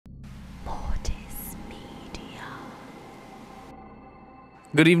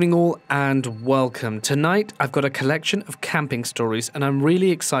Good evening all and welcome. Tonight I've got a collection of camping stories and I'm really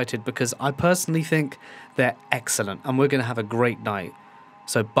excited because I personally think they're excellent and we're going to have a great night.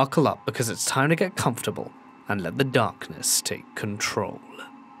 So buckle up because it's time to get comfortable and let the darkness take control.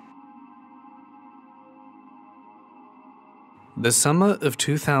 The summer of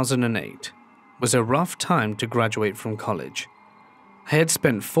 2008 was a rough time to graduate from college. I had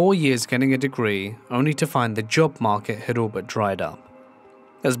spent 4 years getting a degree only to find the job market had all but dried up.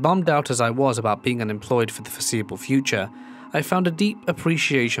 As bummed out as I was about being unemployed for the foreseeable future, I found a deep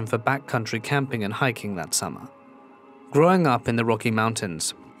appreciation for backcountry camping and hiking that summer. Growing up in the Rocky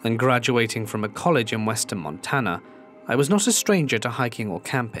Mountains and graduating from a college in western Montana, I was not a stranger to hiking or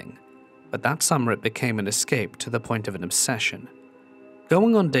camping, but that summer it became an escape to the point of an obsession.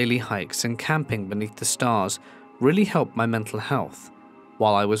 Going on daily hikes and camping beneath the stars really helped my mental health,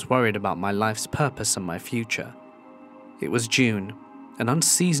 while I was worried about my life's purpose and my future. It was June, and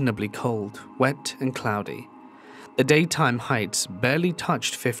unseasonably cold, wet and cloudy. The daytime heights barely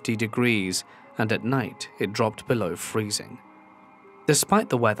touched 50 degrees, and at night it dropped below freezing. Despite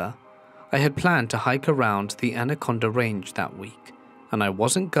the weather, I had planned to hike around the Anaconda Range that week, and I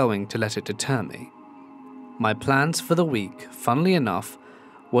wasn't going to let it deter me. My plans for the week, funnily enough,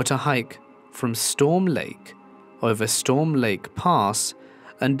 were to hike from Storm Lake, over Storm Lake Pass,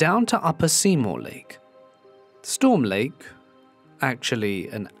 and down to Upper Seymour Lake. Storm Lake, actually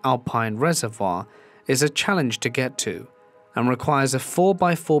an alpine reservoir, is a challenge to get to and requires a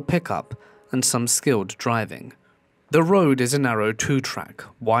 4x4 pickup and some skilled driving. The road is a narrow 2-track,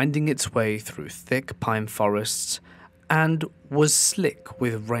 winding its way through thick pine forests and was slick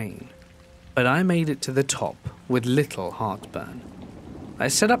with rain. But I made it to the top with little heartburn. I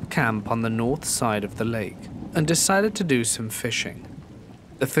set up camp on the north side of the lake and decided to do some fishing.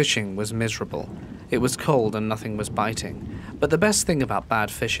 The fishing was miserable. It was cold and nothing was biting. But the best thing about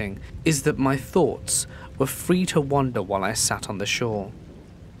bad fishing is that my thoughts were free to wander while I sat on the shore.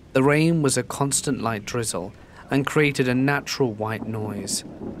 The rain was a constant light drizzle and created a natural white noise.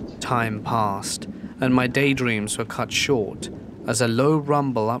 Time passed, and my daydreams were cut short as a low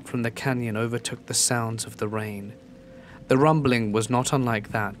rumble up from the canyon overtook the sounds of the rain. The rumbling was not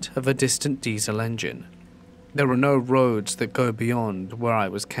unlike that of a distant diesel engine. There were no roads that go beyond where I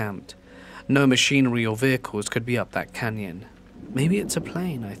was camped. No machinery or vehicles could be up that canyon. Maybe it's a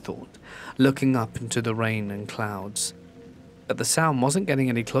plane, I thought, looking up into the rain and clouds. But the sound wasn't getting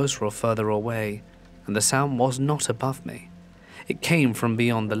any closer or further away, and the sound was not above me. It came from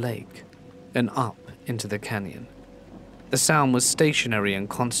beyond the lake, and up into the canyon. The sound was stationary and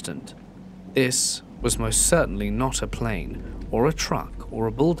constant. This was most certainly not a plane, or a truck, or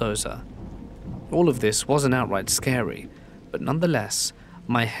a bulldozer. All of this wasn't outright scary, but nonetheless,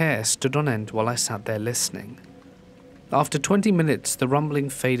 my hair stood on end while I sat there listening. After 20 minutes, the rumbling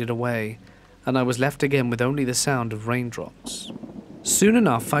faded away, and I was left again with only the sound of raindrops. Soon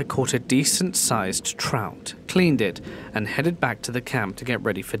enough, I caught a decent-sized trout, cleaned it, and headed back to the camp to get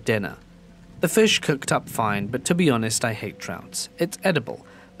ready for dinner. The fish cooked up fine, but to be honest, I hate trouts. It's edible,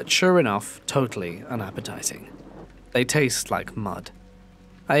 but sure enough, totally unappetizing. They taste like mud.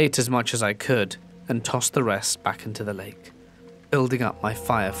 I ate as much as I could and tossed the rest back into the lake, building up my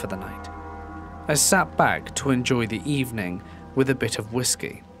fire for the night. I sat back to enjoy the evening with a bit of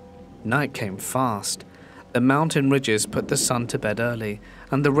whiskey. Night came fast. The mountain ridges put the sun to bed early,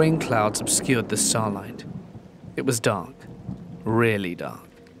 and the rain clouds obscured the starlight. It was dark, really dark.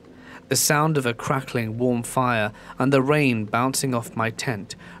 The sound of a crackling warm fire and the rain bouncing off my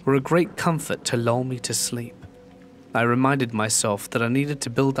tent were a great comfort to lull me to sleep. I reminded myself that I needed to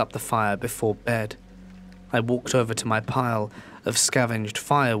build up the fire before bed. I walked over to my pile of scavenged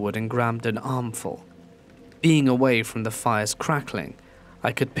firewood and grabbed an armful. Being away from the fire's crackling,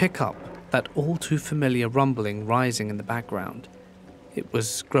 I could pick up that all too familiar rumbling rising in the background. It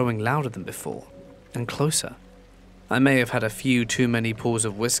was growing louder than before, and closer. I may have had a few too many pulls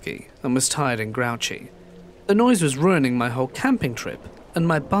of whiskey and was tired and grouchy. The noise was ruining my whole camping trip and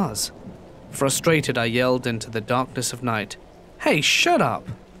my buzz. Frustrated, I yelled into the darkness of night, "Hey, shut up!"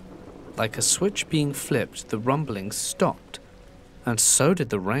 Like a switch being flipped, the rumbling stopped, and so did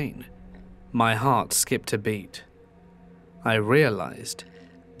the rain. My heart skipped a beat. I realized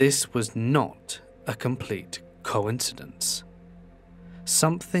this was not a complete coincidence.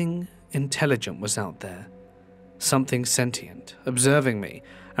 Something intelligent was out there, something sentient, observing me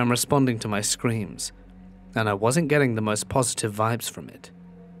and responding to my screams, and I wasn't getting the most positive vibes from it.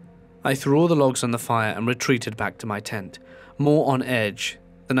 I threw all the logs on the fire and retreated back to my tent, more on edge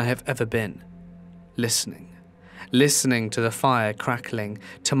than I have ever been, listening to the fire crackling,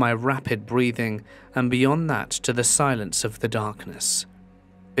 to my rapid breathing, and beyond that to the silence of the darkness.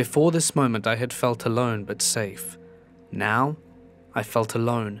 Before this moment I had felt alone but safe. Now, I felt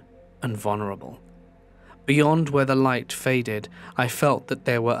alone and vulnerable. Beyond where the light faded, I felt that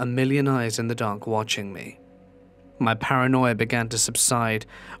there were a million eyes in the dark watching me. My paranoia began to subside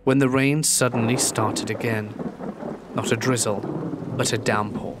when the rain suddenly started again. Not a drizzle, but a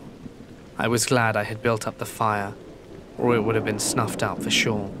downpour. I was glad I had built up the fire, or it would have been snuffed out for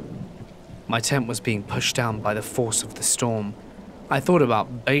sure. My tent was being pushed down by the force of the storm. I thought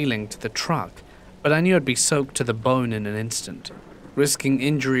about bailing to the truck, but I knew I'd be soaked to the bone in an instant. Risking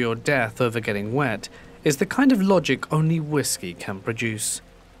injury or death over getting wet is the kind of logic only whiskey can produce.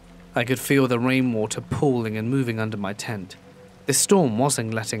 I could feel the rainwater pooling and moving under my tent. The storm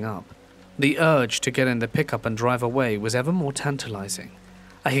wasn't letting up. The urge to get in the pickup and drive away was ever more tantalizing.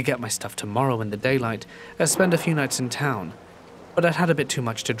 I could get my stuff tomorrow in the daylight and spend a few nights in town. But I'd had a bit too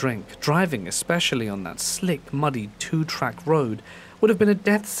much to drink. Driving, especially on that slick, muddy 2-track road, would have been a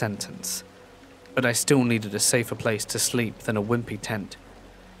death sentence. But I still needed a safer place to sleep than a wimpy tent.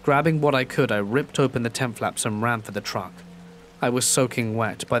 Grabbing what I could, I ripped open the tent flaps and ran for the truck. I was soaking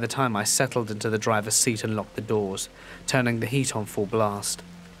wet by the time I settled into the driver's seat and locked the doors, turning the heat on full blast.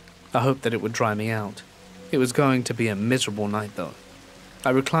 I hoped that it would dry me out. It was going to be a miserable night, though. I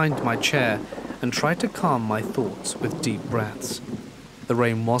reclined in my chair and tried to calm my thoughts with deep breaths. The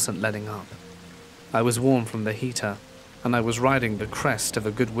rain wasn't letting up. I was warm from the heater, and I was riding the crest of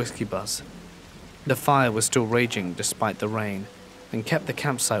a good whiskey buzz. The fire was still raging despite the rain, and kept the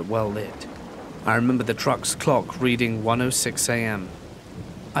campsite well lit. I remember the truck's clock reading 1:06 a.m.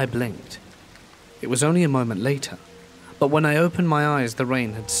 I blinked. It was only a moment later, but when I opened my eyes, the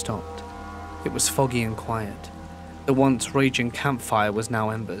rain had stopped. It was foggy and quiet. The once raging campfire was now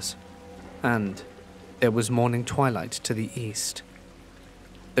embers, and there was morning twilight to the east.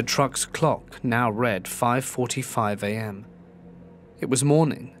 The truck's clock now read 5:45 a.m. It was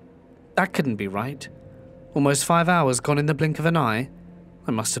morning. That couldn't be right. Almost 5 hours gone in the blink of an eye.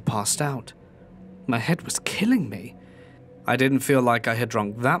 I must have passed out. My head was killing me. I didn't feel like I had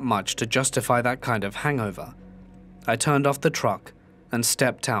drunk that much to justify that kind of hangover. I turned off the truck and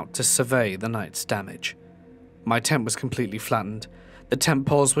stepped out to survey the night's damage. My tent was completely flattened. The tent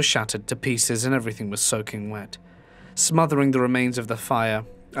poles were shattered to pieces and everything was soaking wet. Smothering the remains of the fire,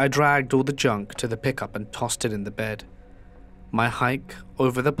 I dragged all the junk to the pickup and tossed it in the bed. My hike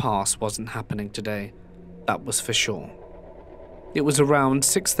over the pass wasn't happening today. That was for sure. It was around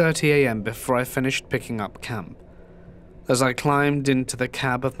 6:30 a.m. before I finished picking up camp. As I climbed into the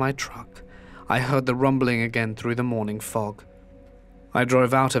cab of my truck, I heard the rumbling again through the morning fog. I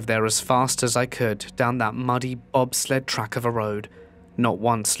drove out of there as fast as I could down that muddy bobsled track of a road, not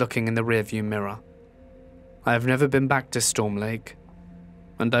once looking in the rearview mirror. I have never been back to Storm Lake,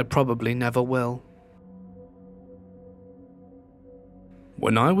 and I probably never will.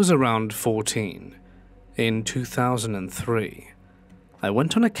 When I was around 14, in 2003, I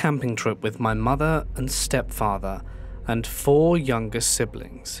went on a camping trip with my mother and stepfather and 4 younger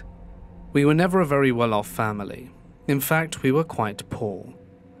siblings. We were never a very well-off family. In fact, we were quite poor.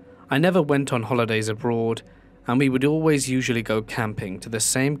 I never went on holidays abroad, and we would always usually go camping to the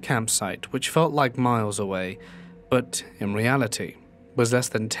same campsite, which felt like miles away, but in reality was less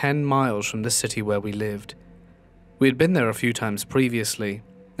than 10 miles from the city where we lived. We had been there a few times previously,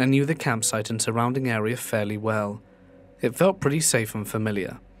 and knew the campsite and surrounding area fairly well. It felt pretty safe and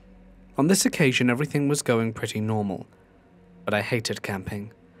familiar. On this occasion, everything was going pretty normal, but I hated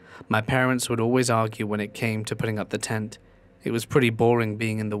camping. My parents would always argue when it came to putting up the tent. It was pretty boring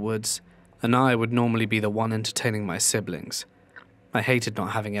being in the woods, and I would normally be the one entertaining my siblings. I hated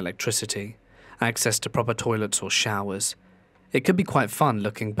not having electricity, access to proper toilets or showers. It could be quite fun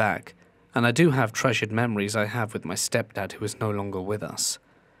looking back, and I do have treasured memories I have with my stepdad who is no longer with us.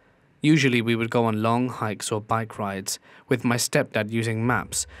 Usually we would go on long hikes or bike rides, with my stepdad using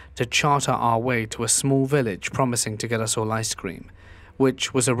maps to charter our way to a small village promising to get us all ice cream,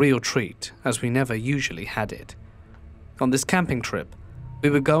 which was a real treat as we never usually had it. On this camping trip,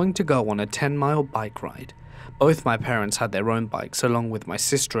 we were going to go on a 10-mile bike ride. Both my parents had their own bikes along with my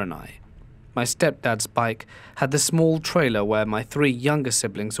sister and I. My stepdad's bike had the small trailer where my 3 younger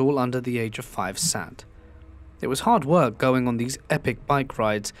siblings, all under the age of 5, sat. It was hard work going on these epic bike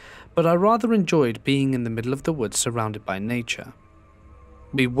rides, but I rather enjoyed being in the middle of the woods surrounded by nature.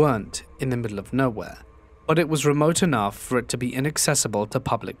 We weren't in the middle of nowhere, but it was remote enough for it to be inaccessible to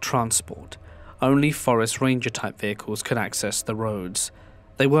public transport. Only forest ranger type vehicles could access the roads.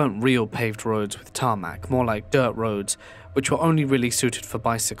 They weren't real paved roads with tarmac, more like dirt roads, which were only really suited for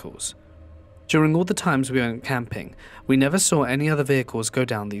bicycles. During all the times we went camping, we never saw any other vehicles go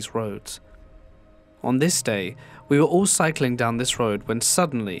down these roads. On this day, we were all cycling down this road when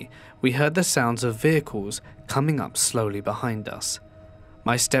suddenly we heard the sounds of vehicles coming up slowly behind us.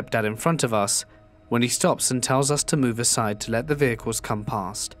 My stepdad in front of us, when he stops and tells us to move aside to let the vehicles come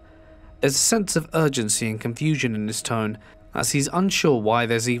past. There's a sense of urgency and confusion in his tone as he's unsure why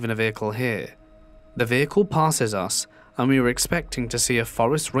there's even a vehicle here. The vehicle passes us and we were expecting to see a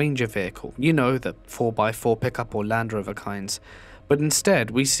Forest Ranger vehicle, you know, the 4x4 pickup or Land Rover kinds, but instead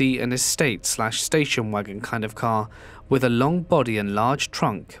we see an estate/station wagon kind of car with a long body and large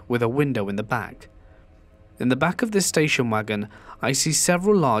trunk with a window in the back. In the back of this station wagon, I see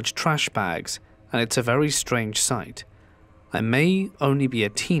several large trash bags, and it's a very strange sight. I may only be a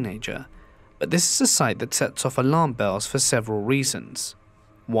teenager, but this is a sight that sets off alarm bells for several reasons.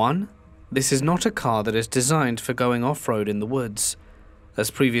 1. This is not a car that is designed for going off-road in the woods.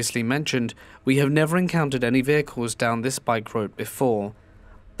 As previously mentioned, we have never encountered any vehicles down this bike road before.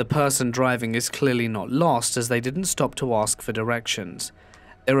 The person driving is clearly not lost as they didn't stop to ask for directions.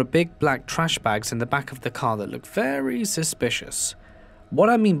 There are big black trash bags in the back of the car that look very suspicious. What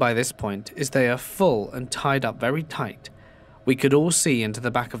I mean by this point is they are full and tied up very tight. We could all see into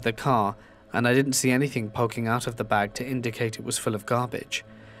the back of the car, and I didn't see anything poking out of the bag to indicate it was full of garbage.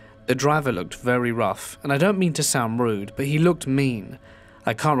 The driver looked very rough, and I don't mean to sound rude, but he looked mean.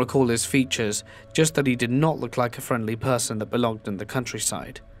 I can't recall his features, just that he did not look like a friendly person that belonged in the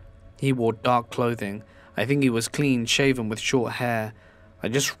countryside. He wore dark clothing. I think he was clean shaven with short hair. I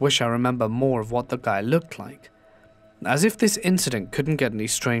just wish I remember more of what the guy looked like. As if this incident couldn't get any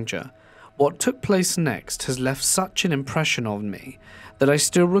stranger, what took place next has left such an impression on me that I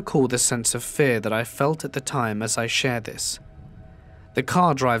still recall the sense of fear that I felt at the time as I share this. The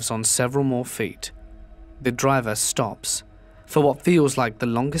car drives on several more feet. The driver stops. For what feels like the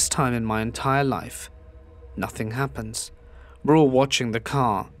longest time in my entire life, nothing happens. We're all watching the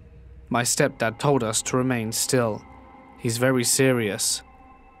car. My stepdad told us to remain still. He's very serious,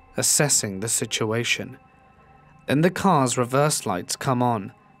 assessing the situation. Then the car's reverse lights come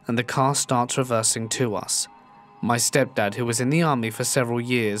on, and the car starts reversing to us. My stepdad, who was in the army for several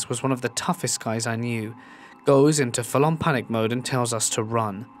years, was one of the toughest guys I knew, goes into full-on panic mode and tells us to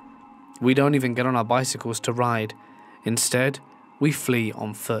run. We don't even get on our bicycles to ride. Instead, we flee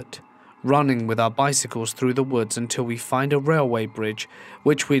on foot, running with our bicycles through the woods until we find a railway bridge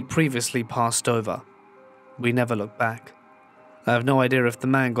which we'd previously passed over. We never looked back. I have no idea if the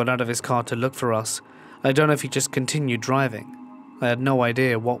man got out of his car to look for us. I don't know if he just continued driving. I had no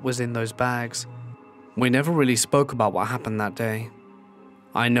idea what was in those bags. We never really spoke about what happened that day.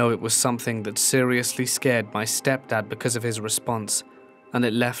 I know it was something that seriously scared my stepdad because of his response, and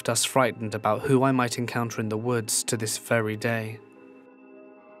it left us frightened about who I might encounter in the woods to this very day.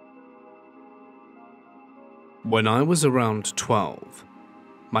 When I was around 12,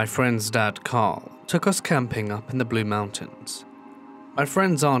 my friend's dad Carl took us camping up in the Blue Mountains. My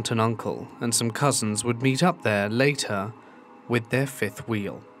friend's aunt and uncle and some cousins would meet up there later with their fifth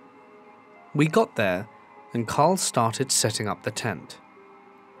wheel. We got there and Carl started setting up the tent.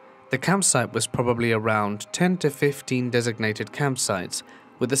 The campsite was probably around 10 to 15 designated campsites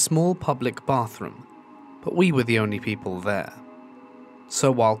with a small public bathroom, but we were the only people there.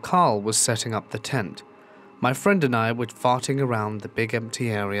 So while Carl was setting up the tent, my friend and I were farting around the big empty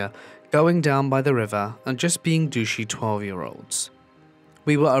area, going down by the river and just being douchey 12-year-olds.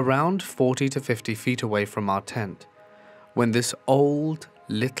 We were around 40 to 50 feet away from our tent when this old,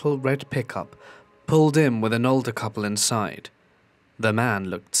 little red pickup pulled in with an older couple inside. The man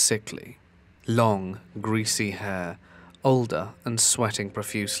looked sickly. Long, greasy hair, older and sweating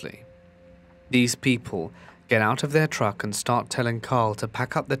profusely. These people get out of their truck and start telling Carl to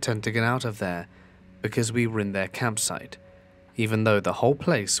pack up the tent to get out of there because we were in their campsite, even though the whole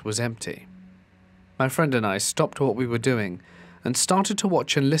place was empty. My friend and I stopped what we were doing and started to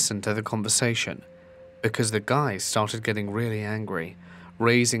watch and listen to the conversation because the guy started getting really angry,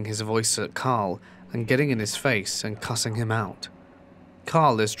 raising his voice at Carl and getting in his face and cussing him out.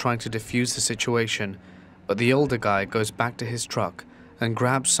 Carl is trying to defuse the situation, but the older guy goes back to his truck and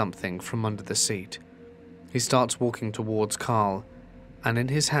grabs something from under the seat. He starts walking towards Carl, and in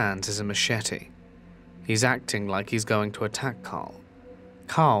his hands is a machete. He's acting like he's going to attack Carl.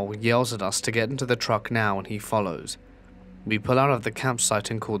 Carl yells at us to get into the truck now and he follows. We pull out of the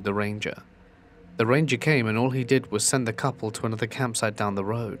campsite and called the ranger. The ranger came and all he did was send the couple to another campsite down the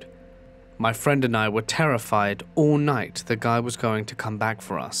road. My friend and I were terrified all night the guy was going to come back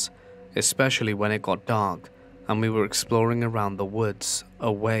for us, especially when it got dark and we were exploring around the woods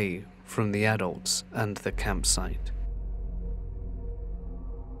away from the adults and the campsite.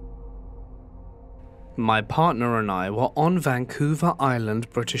 My partner and I were on Vancouver Island,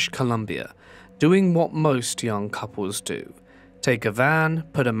 British Columbia, doing what most young couples do: take a van,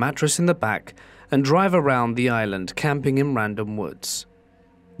 put a mattress in the back, and drive around the island camping in random woods.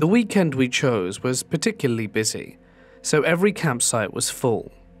 The weekend we chose was particularly busy, so every campsite was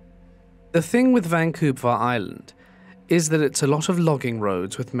full. The thing with Vancouver Island is that it's a lot of logging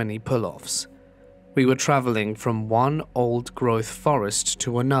roads with many pull-offs. We were traveling from one old-growth forest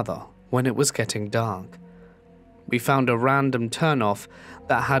to another when it was getting dark. We found a random turnoff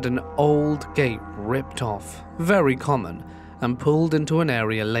that had an old gate ripped off, very common, and pulled into an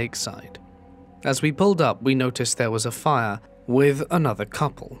area lakeside. As we pulled up, we noticed there was a fire with another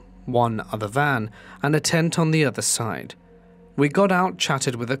couple, one other van, and a tent on the other side. We got out,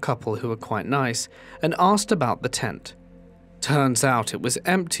 chatted with a couple who were quite nice, and asked about the tent. Turns out it was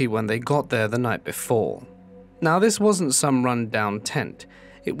empty when they got there the night before. Now, this wasn't some run-down tent.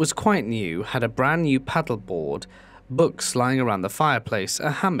 It was quite new, had a brand new paddleboard, books lying around the fireplace, a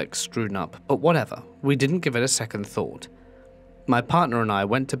hammock strewn up, but whatever, we didn't give it a second thought. My partner and I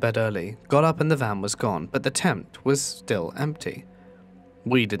went to bed early, got up and the van was gone, but the tent was still empty.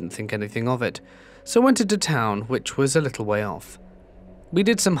 We didn't think anything of it, so went into town, which was a little way off. We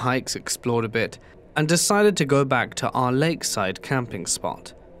did some hikes, explored a bit, and decided to go back to our lakeside camping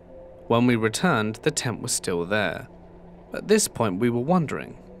spot. When we returned, the tent was still there. At this point, we were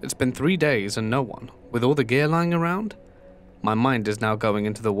wondering, it's been 3 days and no one, with all the gear lying around? My mind is now going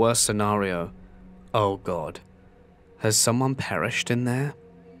into the worst scenario. Oh God, has someone perished in there?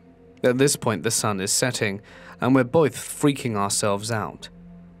 At this point, the sun is setting, and we're both freaking ourselves out.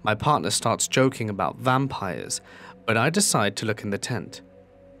 My partner starts joking about vampires, but I decide to look in the tent.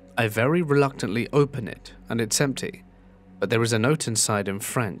 I very reluctantly open it, and it's empty, but there is a note inside in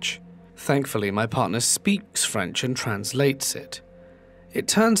French. Thankfully, my partner speaks French and translates it. It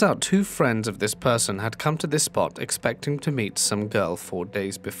turns out 2 friends of this person had come to this spot expecting to meet some girl 4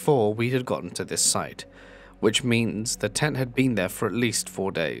 days before we had gotten to this site, which means the tent had been there for at least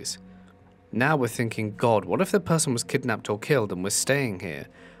 4 days. Now we're thinking, God, what if the person was kidnapped or killed and was staying here?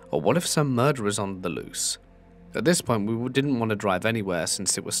 Or what if some murderer is on the loose? At this point, we didn't want to drive anywhere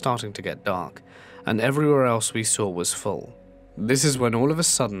since it was starting to get dark, and everywhere else we saw was full. This is when all of a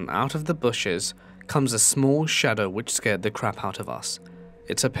sudden, out of the bushes, comes a small shadow which scared the crap out of us.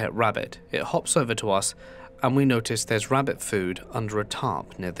 It's a pet rabbit. It hops over to us, and we notice there's rabbit food under a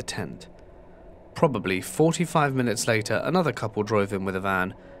tarp near the tent. Probably 45 minutes later, another couple drove in with a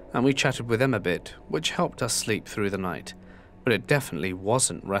van, and we chatted with them a bit, which helped us sleep through the night. But it definitely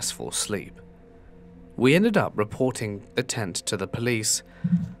wasn't restful sleep. We ended up reporting the tent to the police,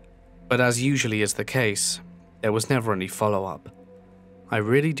 but as usually is the case, there was never any follow-up. I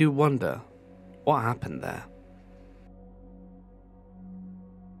really do wonder what happened there.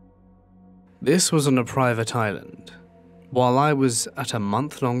 This was on a private island, while I was at a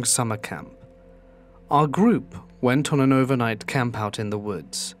month-long summer camp. Our group went on an overnight campout in the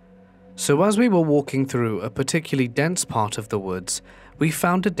woods. So as we were walking through a particularly dense part of the woods, we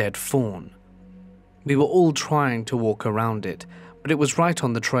found a dead fawn. We were all trying to walk around it, but it was right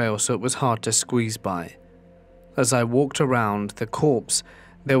on the trail, so it was hard to squeeze by. As I walked around the corpse,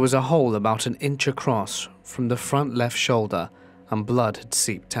 there was a hole about an inch across from the front left shoulder, and blood had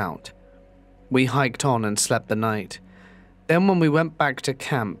seeped out. We hiked on and slept the night. Then when we went back to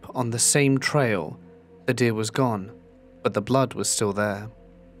camp on the same trail, the deer was gone, but the blood was still there.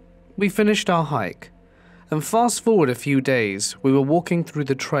 We finished our hike, and fast forward a few days, we were walking through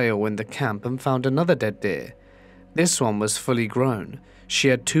the trail in the camp and found another dead deer. This one was fully grown. She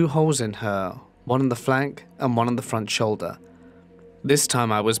had 2 holes in her, one on the flank and one on the front shoulder. This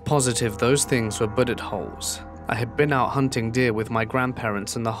time I was positive those things were bullet holes. I had been out hunting deer with my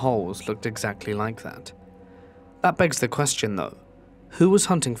grandparents and the holes looked exactly like that. That begs the question though, who was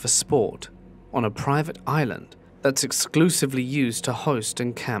hunting for sport on a private island that's exclusively used to host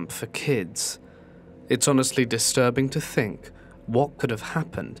and camp for kids? It's honestly disturbing to think what could have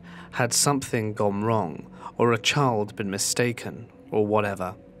happened had something gone wrong, or a child been mistaken, or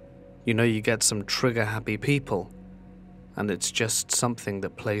whatever. You know, you get some trigger-happy people, and it's just something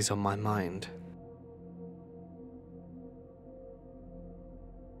that plays on my mind.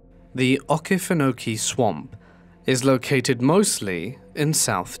 The Okefenokee Swamp is located mostly in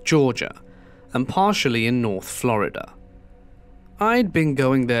South Georgia, and partially in North Florida. I'd been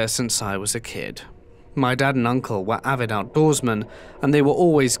going there since I was a kid. My dad and uncle were avid outdoorsmen, and they were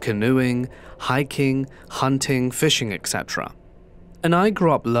always canoeing, hiking, hunting, fishing, etc. And I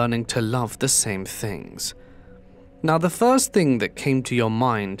grew up learning to love the same things. Now, the first thing that came to your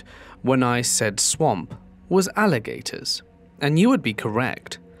mind when I said swamp was alligators, and you would be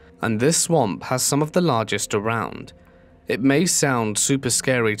correct. And this swamp has some of the largest around. It may sound super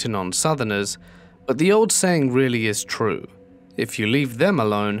scary to non-Southerners, but the old saying really is true. If you leave them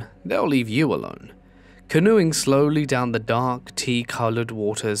alone, they'll leave you alone. Canoeing slowly down the dark, tea-colored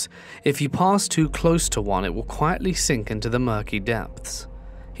waters, if you pass too close to one, it will quietly sink into the murky depths.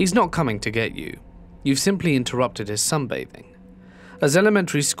 He's not coming to get you. You've simply interrupted his sunbathing. As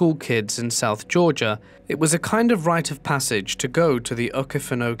elementary school kids in South Georgia, it was a kind of rite of passage to go to the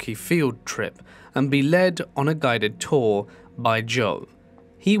Okefenokee field trip and be led on a guided tour by Joe.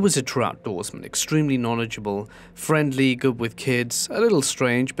 He was a true outdoorsman, extremely knowledgeable, friendly, good with kids, a little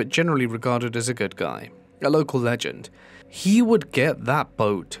strange, but generally regarded as a good guy, a local legend. He would get that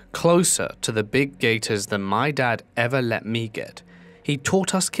boat closer to the big gators than my dad ever let me get. He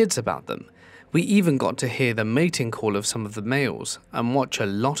taught us kids about them. We even got to hear the mating call of some of the males and watch a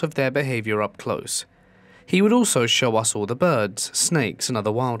lot of their behavior up close. He would also show us all the birds, snakes, and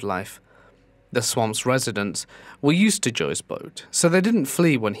other wildlife. The swamp's residents were used to Joe's boat, so they didn't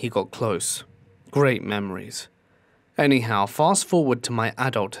flee when he got close. Great memories. Anyhow, fast forward to my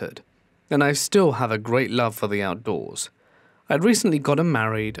adulthood, and I still have a great love for the outdoors. I'd recently gotten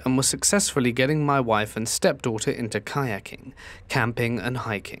married and was successfully getting my wife and stepdaughter into kayaking, camping, and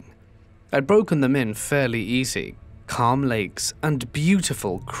hiking. I'd broken them in fairly easy, calm lakes and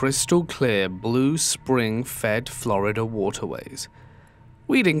beautiful crystal clear blue spring-fed Florida waterways.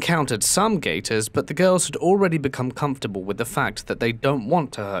 We'd encountered some gators, but the girls had already become comfortable with the fact that they don't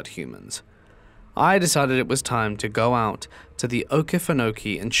want to hurt humans. I decided it was time to go out to the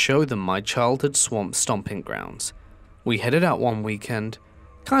Okefenokee and show them my childhood swamp stomping grounds. We headed out one weekend,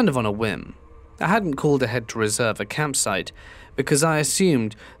 kind of on a whim. I hadn't called ahead to reserve a campsite because I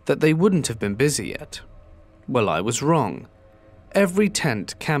assumed that they wouldn't have been busy yet. Well, I was wrong. Every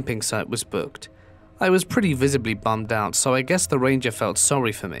tent camping site was booked. I was pretty visibly bummed out, so I guess the ranger felt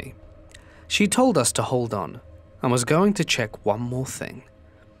sorry for me. She told us to hold on and was going to check one more thing.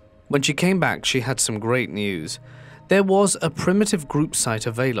 When she came back, she had some great news. There was a primitive group site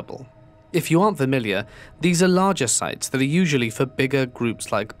available. If you aren't familiar, these are larger sites that are usually for bigger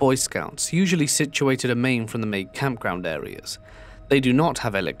groups like Boy Scouts, usually situated a main from the main campground areas. They do not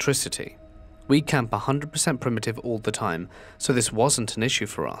have electricity. We camp 100% primitive all the time, so this wasn't an issue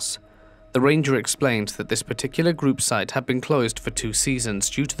for us. The ranger explained that this particular group site had been closed for 2 seasons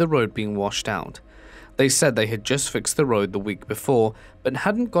due to the road being washed out. They said they had just fixed the road the week before, but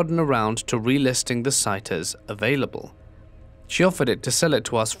hadn't gotten around to relisting the site as available. She offered it to sell it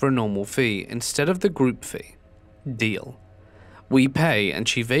to us for a normal fee instead of the group fee. Deal. We pay, and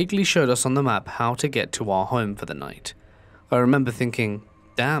she vaguely showed us on the map how to get to our home for the night. I remember thinking,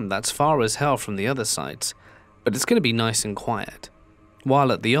 damn, that's far as hell from the other sites, but it's going to be nice and quiet.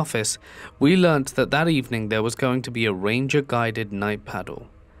 While at the office, we learnt that evening there was going to be a ranger-guided night paddle.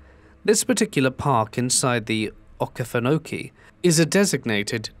 This particular park inside the Okefenokee is a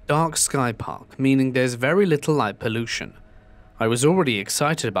designated dark sky park, meaning there's very little light pollution. I was already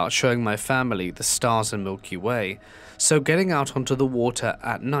excited about showing my family the stars and Milky Way, so getting out onto the water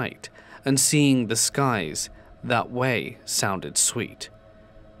at night and seeing the skies that way sounded sweet.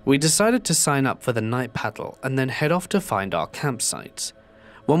 We decided to sign up for the night paddle and then head off to find our campsites.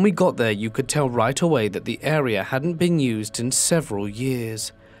 When we got there, you could tell right away that the area hadn't been used in several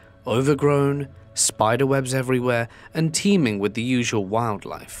years. Overgrown, spiderwebs everywhere, and teeming with the usual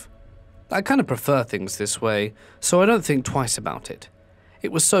wildlife. I kind of prefer things this way, so I don't think twice about it.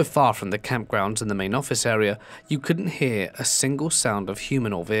 It was so far from the campgrounds and the main office area, you couldn't hear a single sound of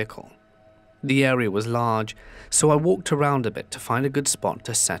human or vehicle. The area was large, so I walked around a bit to find a good spot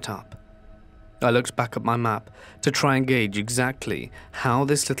to set up. I looked back at my map to try and gauge exactly how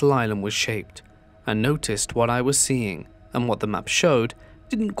this little island was shaped, and noticed what I was seeing and what the map showed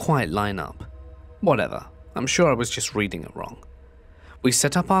didn't quite line up. Whatever, I'm sure I was just reading it wrong. We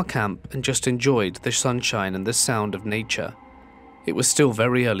set up our camp and just enjoyed the sunshine and the sound of nature. It was still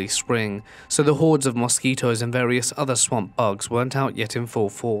very early spring, so the hordes of mosquitoes and various other swamp bugs weren't out yet in full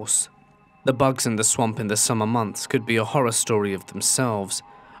force. The bugs in the swamp in the summer months could be a horror story of themselves,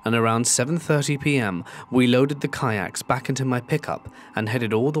 and around 7:30 p.m. we loaded the kayaks back into my pickup and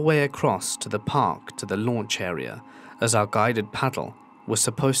headed all the way across to the park to the launch area, as our guided paddle was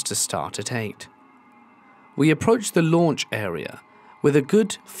supposed to start at 8. We approached the launch area with a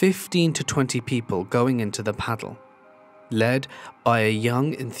good 15 to 20 people going into the paddle. Led by a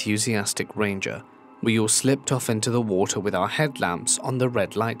young, enthusiastic ranger, we all slipped off into the water with our headlamps on the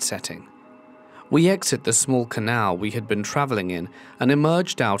red light setting. We exit the small canal we had been traveling in and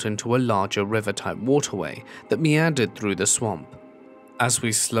emerged out into a larger river-type waterway that meandered through the swamp. As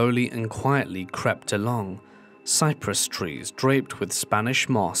we slowly and quietly crept along, Cypress trees draped with Spanish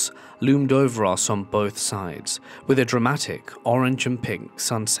moss loomed over us on both sides, with a dramatic orange and pink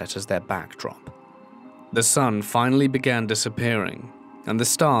sunset as their backdrop. The sun finally began disappearing, and the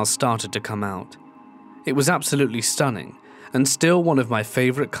stars started to come out. It was absolutely stunning, and still one of my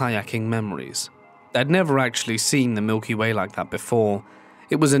favorite kayaking memories. I'd never actually seen the Milky Way like that before.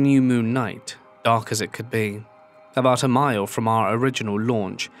 It was a new moon night, dark as it could be. About a mile from our original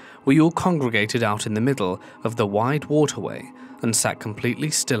launch, we all congregated out in the middle of the wide waterway and sat completely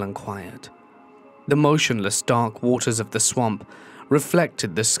still and quiet. The motionless dark waters of the swamp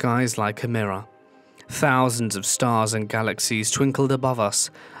reflected the skies like a mirror. Thousands of stars and galaxies twinkled above us,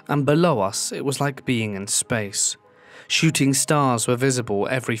 and below us it was like being in space. Shooting stars were visible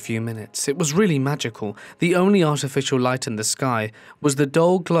every few minutes. It was really magical. The only artificial light in the sky was the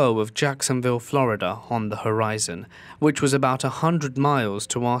dull glow of Jacksonville, Florida on the horizon, which was about 100 miles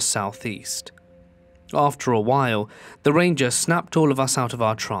to our southeast. After a while, the ranger snapped all of us out of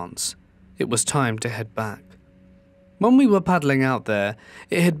our trance. It was time to head back. When we were paddling out there,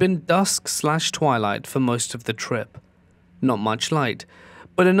 it had been dusk/twilight for most of the trip. Not much light,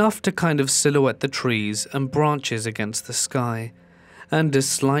 but enough to kind of silhouette the trees and branches against the sky, and a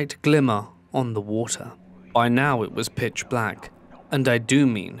slight glimmer on the water. By now it was pitch black, and I do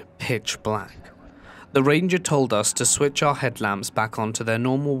mean pitch black. The ranger told us to switch our headlamps back onto their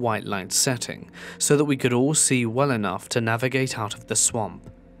normal white light setting so that we could all see well enough to navigate out of the swamp.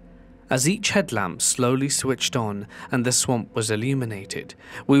 As each headlamp slowly switched on and the swamp was illuminated,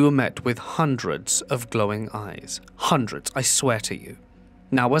 we were met with hundreds of glowing eyes. Hundreds, I swear to you.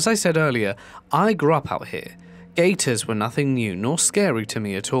 Now, as I said earlier, I grew up out here. Gators were nothing new nor scary to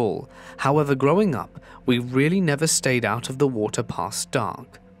me at all. However, growing up, we really never stayed out of the water past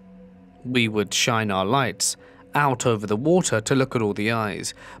dark. We would shine our lights out over the water to look at all the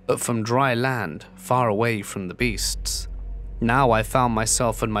eyes, but from dry land, far away from the beasts. Now I found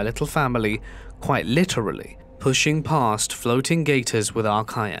myself and my little family, quite literally, pushing past floating gators with our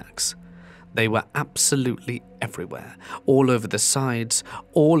kayaks. They were absolutely everywhere, all over the sides,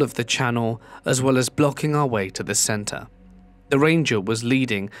 all of the channel, as well as blocking our way to the center. The ranger was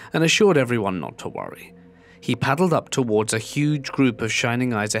leading and assured everyone not to worry. He paddled up towards a huge group of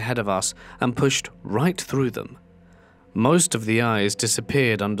shining eyes ahead of us and pushed right through them. Most of the eyes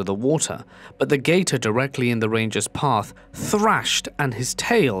disappeared under the water, but the gator directly in the ranger's path thrashed and his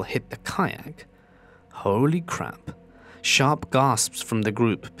tail hit the kayak. Holy crap. Sharp gasps from the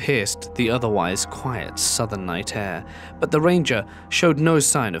group pierced the otherwise quiet southern night air, but the ranger showed no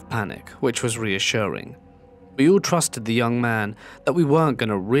sign of panic, which was reassuring. We all trusted the young man that we weren't going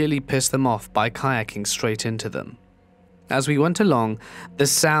to really piss them off by kayaking straight into them. As we went along, the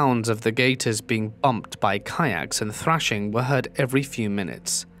sounds of the gators being bumped by kayaks and thrashing were heard every few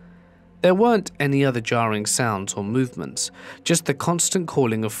minutes. There weren't any other jarring sounds or movements, just the constant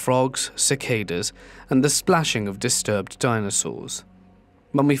calling of frogs, cicadas, and the splashing of disturbed dinosaurs.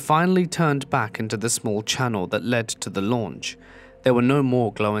 When we finally turned back into the small channel that led to the launch, there were no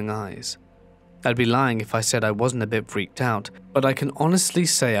more glowing eyes. I'd be lying if I said I wasn't a bit freaked out, but I can honestly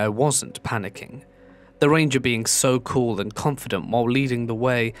say I wasn't panicking. The ranger being so cool and confident while leading the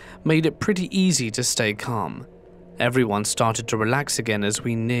way made it pretty easy to stay calm. Everyone started to relax again as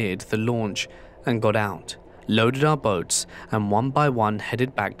we neared the launch and got out, loaded our boats, and one by one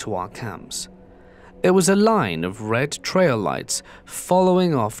headed back to our camps. There was a line of red trail lights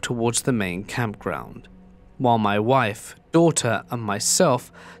following off towards the main campground, while my wife, daughter, and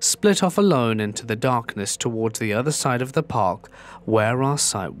myself split off alone into the darkness towards the other side of the park where our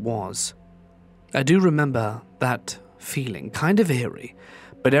site was. I do remember that feeling, kind of eerie,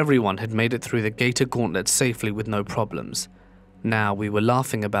 but everyone had made it through the gator gauntlet safely with no problems. Now we were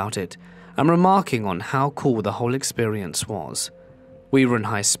laughing about it and remarking on how cool the whole experience was. We were in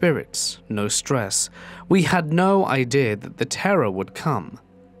high spirits, no stress. We had no idea that the terror would come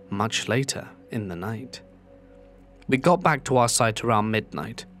much later in the night. We got back to our site around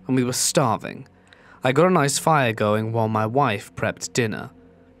midnight and we were starving. I got a nice fire going while my wife prepped dinner.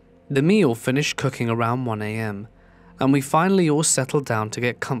 The meal finished cooking around 1 a.m. and we finally all settled down to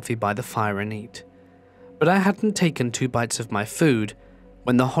get comfy by the fire and eat. But I hadn't taken 2 bites of my food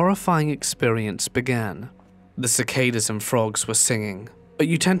when the horrifying experience began. The cicadas and frogs were singing, but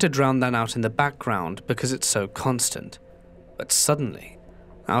you tend to drown that out in the background because it's so constant. But suddenly,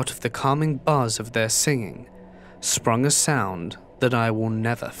 out of the calming buzz of their singing, sprung a sound that I will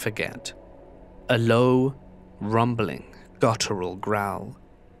never forget. A low, rumbling, guttural growl,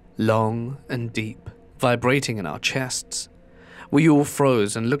 long and deep, vibrating in our chests. We all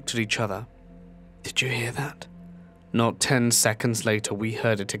froze and looked at each other. Did you hear that? Not 10 seconds later, we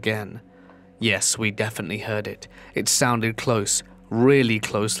heard it again. Yes, we definitely heard it. It sounded close, really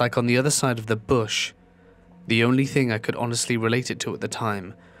close, like on the other side of the bush. The only thing I could honestly relate it to at the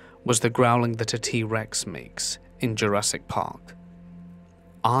time was the growling that a T-Rex makes in Jurassic Park.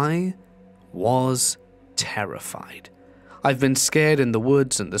 I was terrified. I've been scared in the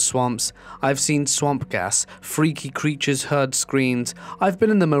woods and the swamps. I've seen swamp gas, freaky creatures, heard screams. I've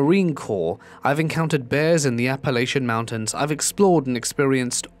been in the Marine Corps. I've encountered bears in the Appalachian Mountains. I've explored and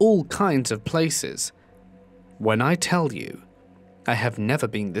experienced all kinds of places. When I tell you, I have never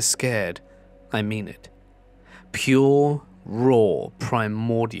been this scared, I mean it. Pure, raw,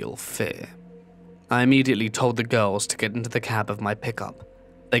 primordial fear. I immediately told the girls to get into the cab of my pickup.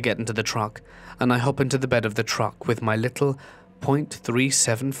 They get into the truck, and I hop into the bed of the truck with my little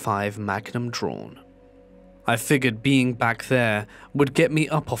 .375 Magnum drawn. I figured being back there would get me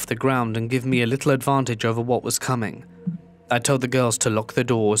up off the ground and give me a little advantage over what was coming. I told the girls to lock the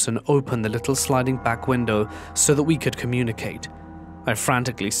doors and open the little sliding back window so that we could communicate. I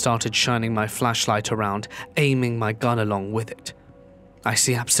frantically started shining my flashlight around, aiming my gun along with it. I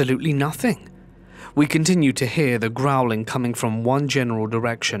see absolutely nothing. We continue to hear the growling coming from one general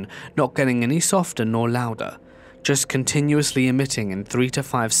direction, not getting any softer nor louder, just continuously emitting in 3 to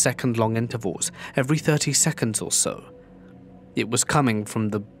 5 second long intervals every 30 seconds or so. It was coming from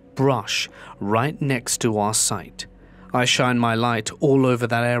the brush right next to our site. I shine my light all over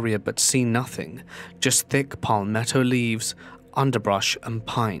that area but see nothing, just thick palmetto leaves, underbrush and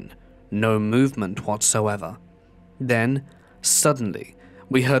pine, no movement whatsoever. Then, suddenly,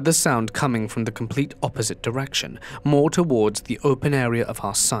 we heard the sound coming from the complete opposite direction, more towards the open area of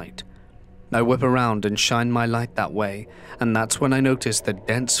our site. I whip around and shine my light that way, and that's when I noticed the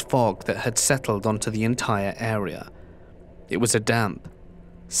dense fog that had settled onto the entire area. It was a damp,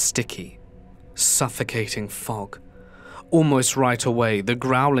 sticky, suffocating fog. Almost right away, the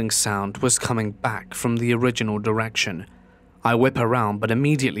growling sound was coming back from the original direction. I whip around, but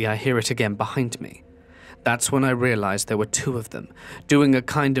immediately I hear it again behind me. That's when I realized there were two of them, doing a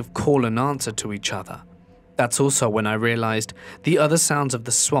kind of call and answer to each other. That's also when I realized the other sounds of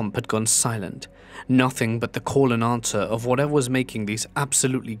the swamp had gone silent. Nothing but the call and answer of whatever was making these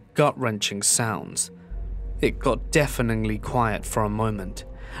absolutely gut-wrenching sounds. It got deafeningly quiet for a moment.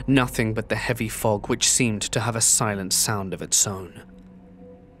 Nothing but the heavy fog which seemed to have a silent sound of its own.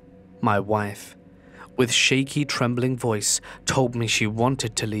 My wife, with shaky, trembling voice, told me she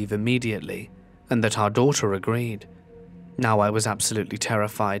wanted to leave immediately, and that our daughter agreed. Now I was absolutely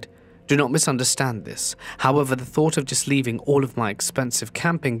terrified. Do not misunderstand this. However, the thought of just leaving all of my expensive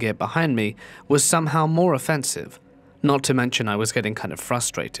camping gear behind me was somehow more offensive. Not to mention I was getting kind of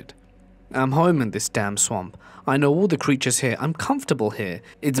frustrated. I'm home in this damn swamp. I know all the creatures here. I'm comfortable here.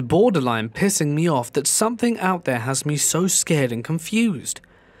 It's borderline pissing me off that something out there has me so scared and confused.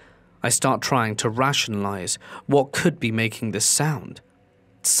 I start trying to rationalize what could be making this sound.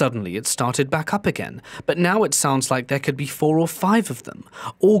 Suddenly it started back up again, but now it sounds like there could be 4 or 5 of them,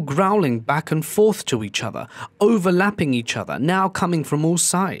 all growling back and forth to each other, overlapping each other, now coming from all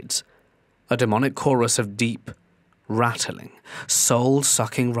sides. A demonic chorus of deep, rattling,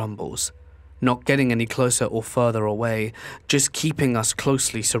 soul-sucking rumbles, not getting any closer or further away, just keeping us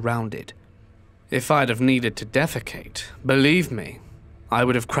closely surrounded. If I'd have needed to defecate, believe me, I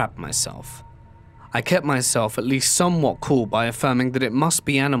would have crapped myself. I kept myself at least somewhat cool by affirming that it must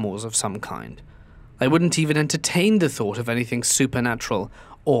be animals of some kind. I wouldn't even entertain the thought of anything supernatural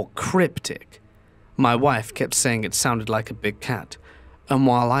or cryptic. My wife kept saying it sounded like a big cat, and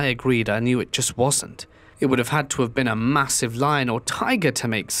while I agreed I knew it just wasn't, it would have had to have been a massive lion or tiger to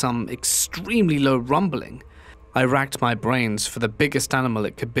make some extremely low rumbling. I racked my brains for the biggest animal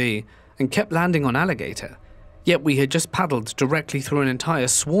it could be and kept landing on alligator. Yet we had just paddled directly through an entire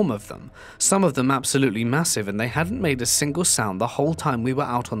swarm of them, some of them absolutely massive, and they hadn't made a single sound the whole time we were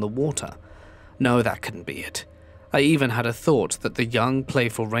out on the water. No, that couldn't be it. I even had a thought that the young,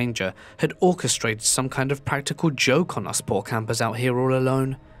 playful ranger had orchestrated some kind of practical joke on us poor campers out here all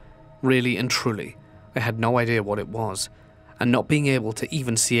alone. Really and truly, I had no idea what it was, and not being able to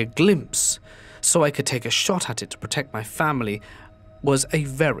even see a glimpse so I could take a shot at it to protect my family was a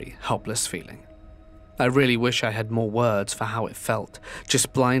very helpless feeling. I really wish I had more words for how it felt,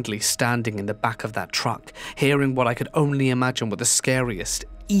 just blindly standing in the back of that truck, hearing what I could only imagine were the scariest,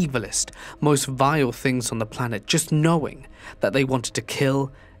 evilest, most vile things on the planet, just knowing that they wanted to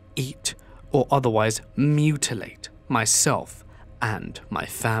kill, eat, or otherwise mutilate myself and my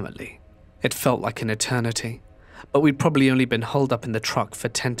family. It felt like an eternity, but we'd probably only been holed up in the truck for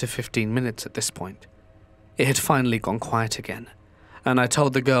 10 to 15 minutes at this point. It had finally gone quiet again, and I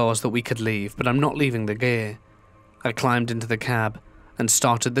told the girls that we could leave, but I'm not leaving the gear. I climbed into the cab, and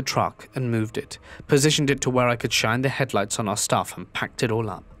started the truck and moved it, positioned it to where I could shine the headlights on our stuff and packed it all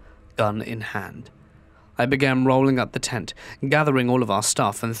up, gun in hand. I began rolling up the tent, gathering all of our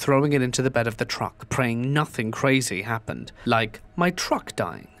stuff and throwing it into the bed of the truck, praying nothing crazy happened, like my truck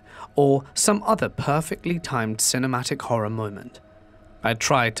dying, or some other perfectly timed cinematic horror moment. I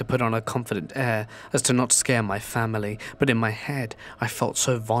tried to put on a confident air as to not scare my family, but in my head I felt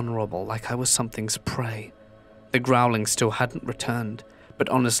so vulnerable, like I was something's prey. The growling still hadn't returned, but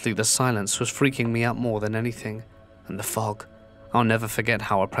honestly the silence was freaking me out more than anything. And the fog. I'll never forget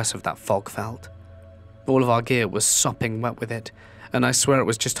how oppressive that fog felt. All of our gear was sopping wet with it, and I swear it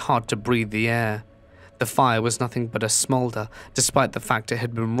was just hard to breathe the air. The fire was nothing but a smolder, despite the fact it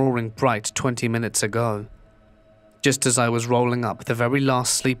had been roaring bright 20 minutes ago. Just as I was rolling up the very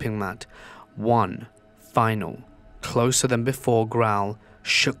last sleeping mat, one final, closer than before growl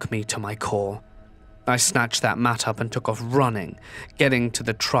shook me to my core. I snatched that mat up and took off running, getting to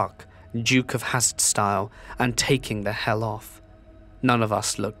the truck, Duke of Hazzard style, and taking the hell off. None of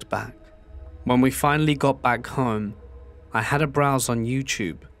us looked back. When we finally got back home, I had a browse on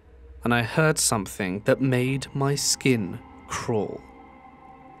YouTube, and I heard something that made my skin crawl.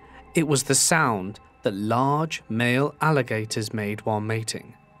 It was the sound that large male alligators made while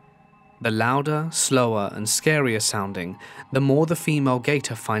mating. The louder, slower, and scarier sounding, the more the female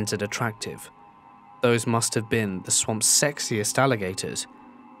gator finds it attractive. Those must have been the swamp's sexiest alligators,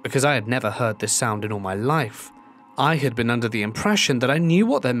 because I had never heard this sound in all my life. I had been under the impression that I knew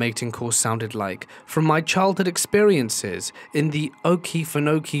what their mating calls sounded like from my childhood experiences in the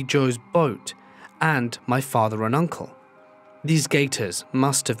Okefenokee Joe's boat and my father and uncle. These gators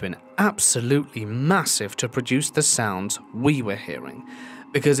must have been absolutely massive to produce the sounds we were hearing,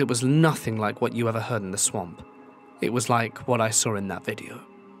 because it was nothing like what you ever heard in the swamp. It was like what I saw in that video.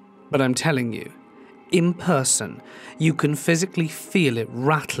 But I'm telling you, in person, you can physically feel it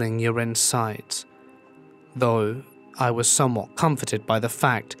rattling your insides. Though I was somewhat comforted by the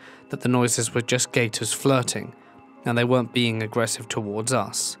fact that the noises were just gators flirting, and they weren't being aggressive towards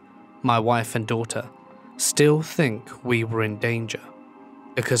us. My wife and daughter still think we were in danger,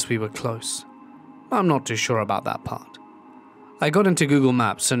 because we were close. I'm not too sure about that part. I got into Google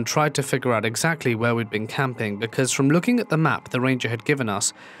Maps and tried to figure out exactly where we'd been camping, because from looking at the map the ranger had given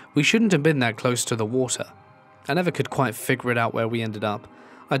us, we shouldn't have been that close to the water. I never could quite figure it out where we ended up.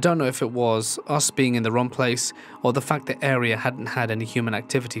 I don't know if it was us being in the wrong place, or the fact the area hadn't had any human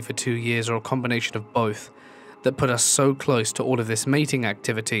activity for 2 years, or a combination of both, that put us so close to all of this mating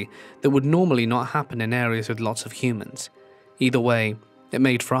activity that would normally not happen in areas with lots of humans. Either way, it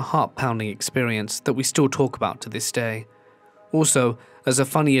made for a heart-pounding experience that we still talk about to this day. Also, as a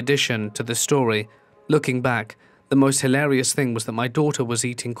funny addition to the story, looking back, the most hilarious thing was that my daughter was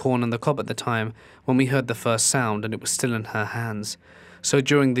eating corn on the cob at the time when we heard the first sound, and it was still in her hands. So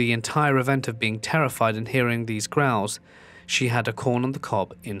during the entire event of being terrified and hearing these growls, she had a corn on the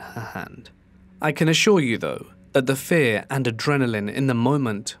cob in her hand. I can assure you, though, that the fear and adrenaline in the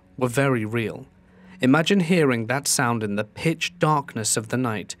moment were very real. Imagine hearing that sound in the pitch darkness of the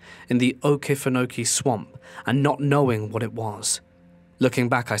night in the Okefenokee swamp and not knowing what it was. Looking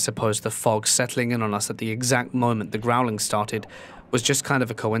back, I suppose the fog settling in on us at the exact moment the growling started was just kind of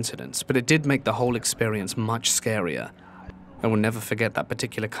a coincidence, but it did make the whole experience much scarier. I will never forget that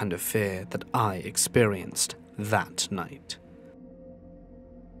particular kind of fear that I experienced that night.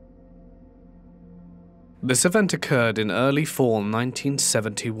 This event occurred in early fall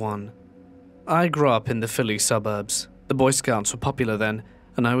 1971. I grew up in the Philly suburbs. The Boy Scouts were popular then,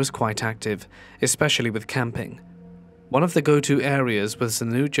 and I was quite active, especially with camping. One of the go-to areas was the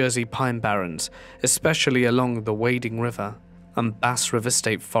New Jersey Pine Barrens, especially along the Wading River and Bass River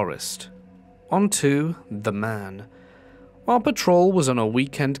State Forest. On to the man. Our patrol was on a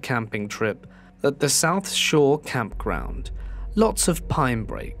weekend camping trip at the South Shore Campground. Lots of pine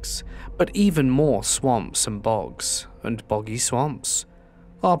breaks, but even more swamps and bogs, and boggy swamps.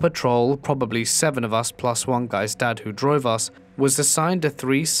 Our patrol, probably 7 of us plus one guy's dad who drove us, was assigned a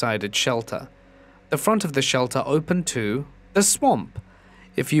 3-sided shelter. The front of the shelter opened to the swamp.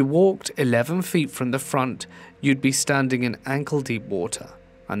 If you walked 11 feet from the front, you'd be standing in ankle-deep water,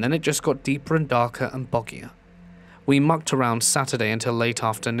 and then it just got deeper and darker and boggier. We mucked around Saturday until late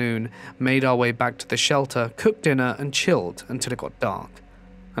afternoon, made our way back to the shelter, cooked dinner, and chilled until it got dark.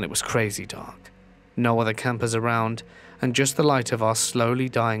 And it was crazy dark. No other campers around, and just the light of our slowly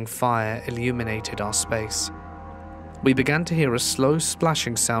dying fire illuminated our space. We began to hear a slow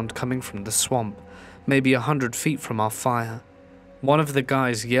splashing sound coming from the swamp, maybe 100 feet from our fire. One of the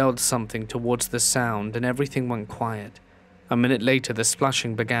guys yelled something towards the sound, and everything went quiet. A minute later, the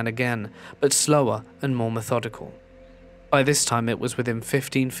splashing began again, but slower and more methodical. By this time it was within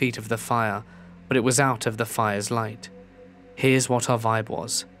 15 feet of the fire, but it was out of the fire's light. Here's what our vibe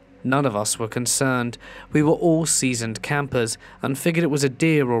was. None of us were concerned. We were all seasoned campers and figured it was a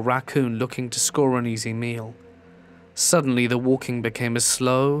deer or raccoon looking to score an easy meal. Suddenly the walking became a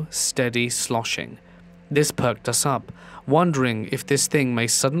slow, steady sloshing. This perked us up, wondering if this thing may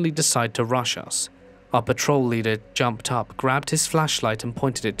suddenly decide to rush us. Our patrol leader jumped up, grabbed his flashlight and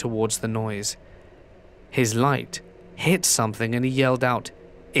pointed it towards the noise. His light hit something and he yelled out,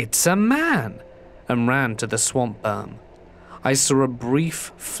 "It's a man!" and ran to the swamp berm. I saw a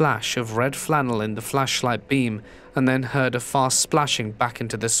brief flash of red flannel in the flashlight beam and then heard a fast splashing back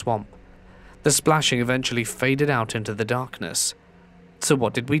into the swamp. The splashing eventually faded out into the darkness. So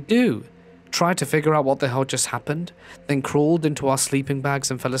what did we do? Try to figure out what the hell just happened, then crawled into our sleeping bags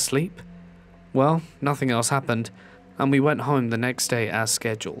and fell asleep? Well, nothing else happened, and we went home the next day as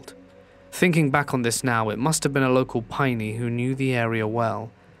scheduled. Thinking back on this now, it must have been a local piney who knew the area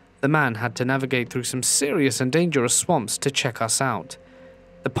well. The man had to navigate through some serious and dangerous swamps to check us out.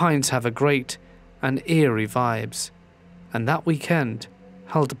 The pines have a great and eerie vibes, and that weekend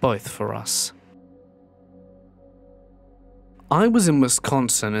held both for us. I was in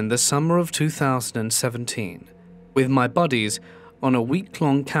Wisconsin in the summer of 2017 with my buddies on a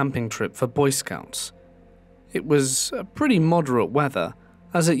week-long camping trip for Boy Scouts. It was pretty moderate weather,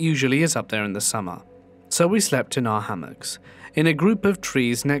 as it usually is up there in the summer, so we slept in our hammocks, in a group of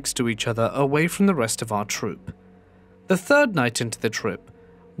trees next to each other away from the rest of our troop. The third night into the trip,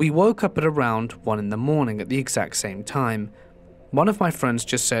 we woke up at around 1 in the morning at the exact same time. One of my friends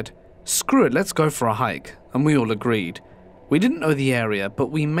just said, "Screw it, let's go for a hike," and we all agreed. We didn't know the area, but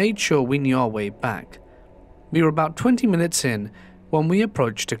we made sure we knew our way back. We were about 20 minutes in when we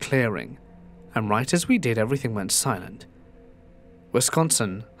approached a clearing, and right as we did, everything went silent.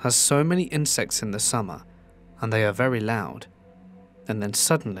 Wisconsin has so many insects in the summer, and they are very loud. And then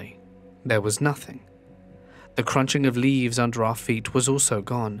suddenly, there was nothing. The crunching of leaves under our feet was also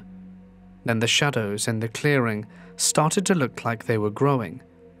gone. Then the shadows in the clearing started to look like they were growing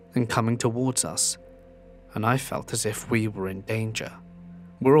and coming towards us, and I felt as if we were in danger.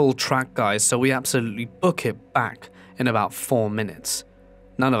 We're all track guys, so we absolutely book it back in about 4 minutes.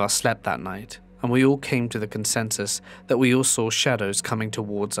 None of us slept that night, and we all came to the consensus that we all saw shadows coming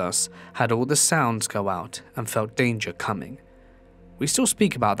towards us, had all the sounds go out, and felt danger coming. We still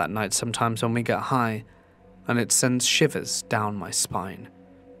speak about that night sometimes when we get high, and it sends shivers down my spine.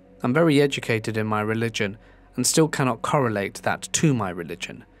 I'm very educated in my religion, and still cannot correlate that to my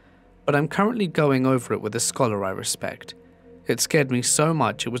religion, but I'm currently going over it with a scholar I respect. It scared me so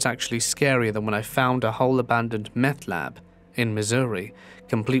much it was actually scarier than when I found a whole abandoned meth lab in Missouri,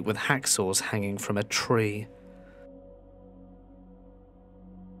 complete with hacksaws hanging from a tree.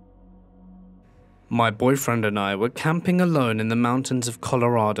 My boyfriend and I were camping alone in the mountains of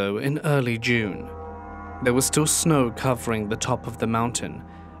Colorado in early June. There was still snow covering the top of the mountain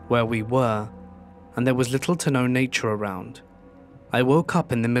where we were, and there was little to no nature around. I woke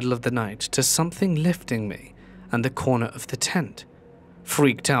up in the middle of the night to something lifting me and the corner of the tent.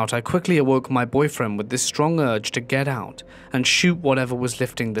 Freaked out, I quickly awoke my boyfriend with this strong urge to get out and shoot whatever was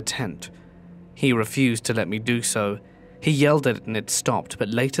lifting the tent. He refused to let me do so. He yelled at it and it stopped, but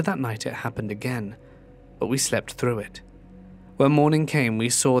later that night it happened again. But we slept through it. When morning came, we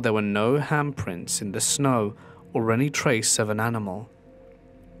saw there were no handprints in the snow or any trace of an animal.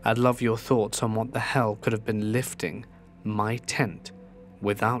 I'd love your thoughts on what the hell could have been lifting my tent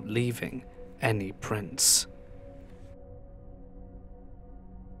without leaving any prints.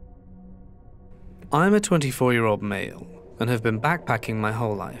 I'm a 24-year-old male and have been backpacking my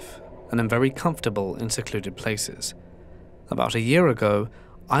whole life, and am very comfortable in secluded places. About a year ago,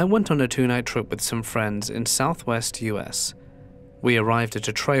 I went on a 2-night trip with some friends in southwest US. We arrived at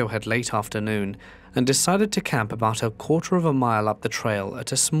a trailhead late afternoon and decided to camp about a quarter of a mile up the trail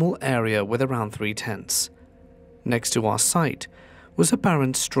at a small area with around 3 tents. Next to our site was a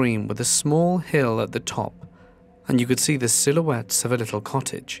barren stream with a small hill at the top, and you could see the silhouettes of a little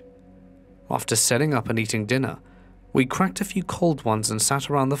cottage. After setting up and eating dinner, we cracked a few cold ones and sat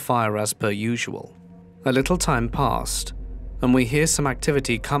around the fire as per usual. A little time passed, and we hear some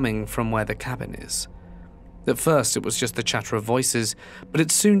activity coming from where the cabin is. At first it was just the chatter of voices, but it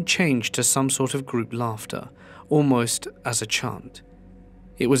soon changed to some sort of group laughter, almost as a chant.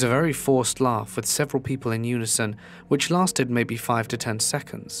 It was a very forced laugh with several people in unison, which lasted maybe 5 to 10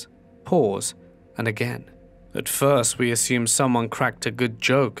 seconds. Pause, and again. At first we assumed someone cracked a good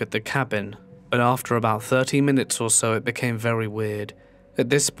joke at the cabin, but after about 30 minutes or so it became very weird. At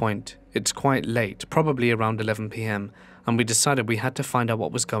this point, it's quite late, probably around 11 PM, and we decided we had to find out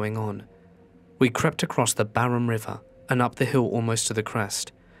what was going on. We crept across the barren river and up the hill almost to the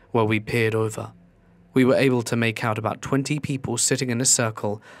crest, where we peered over. We were able to make out about 20 people sitting in a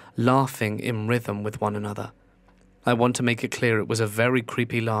circle, laughing in rhythm with one another. I want to make it clear it was a very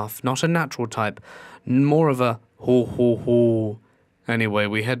creepy laugh, not a natural type, more of a ho ho ho. Anyway,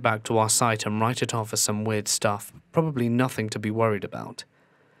 we head back to our site and write it off as some weird stuff, probably nothing to be worried about.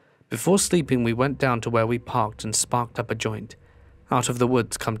 Before sleeping, we went down to where we parked and sparked up a joint. Out of the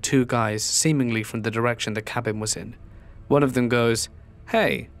woods come two guys, seemingly from the direction the cabin was in. One of them goes,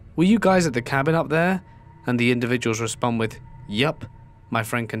 "Hey, were you guys at the cabin up there?" And the individuals respond with, "Yup." My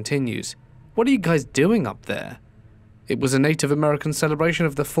friend continues, "What are you guys doing up there?" "It was a Native American celebration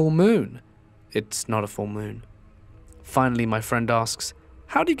of the full moon." It's not a full moon. Finally, my friend asks,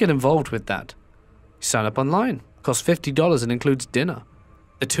 "How do you get involved with that?" "You sign up online. Costs $50 and includes dinner."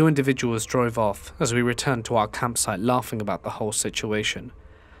 The two individuals drove off as we returned to our campsite laughing about the whole situation.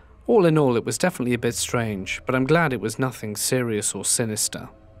 All in all, it was definitely a bit strange, but I'm glad it was nothing serious or sinister.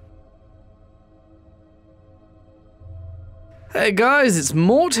 Hey guys, it's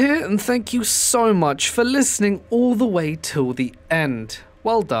Mort here, and thank you so much for listening all the way till the end.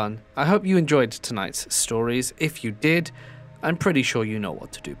 Well done. I hope you enjoyed tonight's stories. If you did, I'm pretty sure you know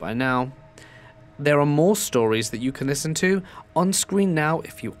what to do by now. There are more stories that you can listen to on screen now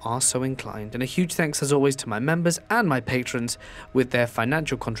if you are so inclined. And a huge thanks as always to my members and my patrons with their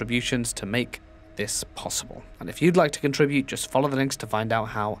financial contributions to make this possible. And if you'd like to contribute, just follow the links to find out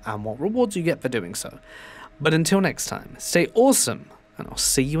how and what rewards you get for doing so. But until next time, stay awesome, and I'll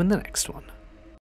see you in the next one.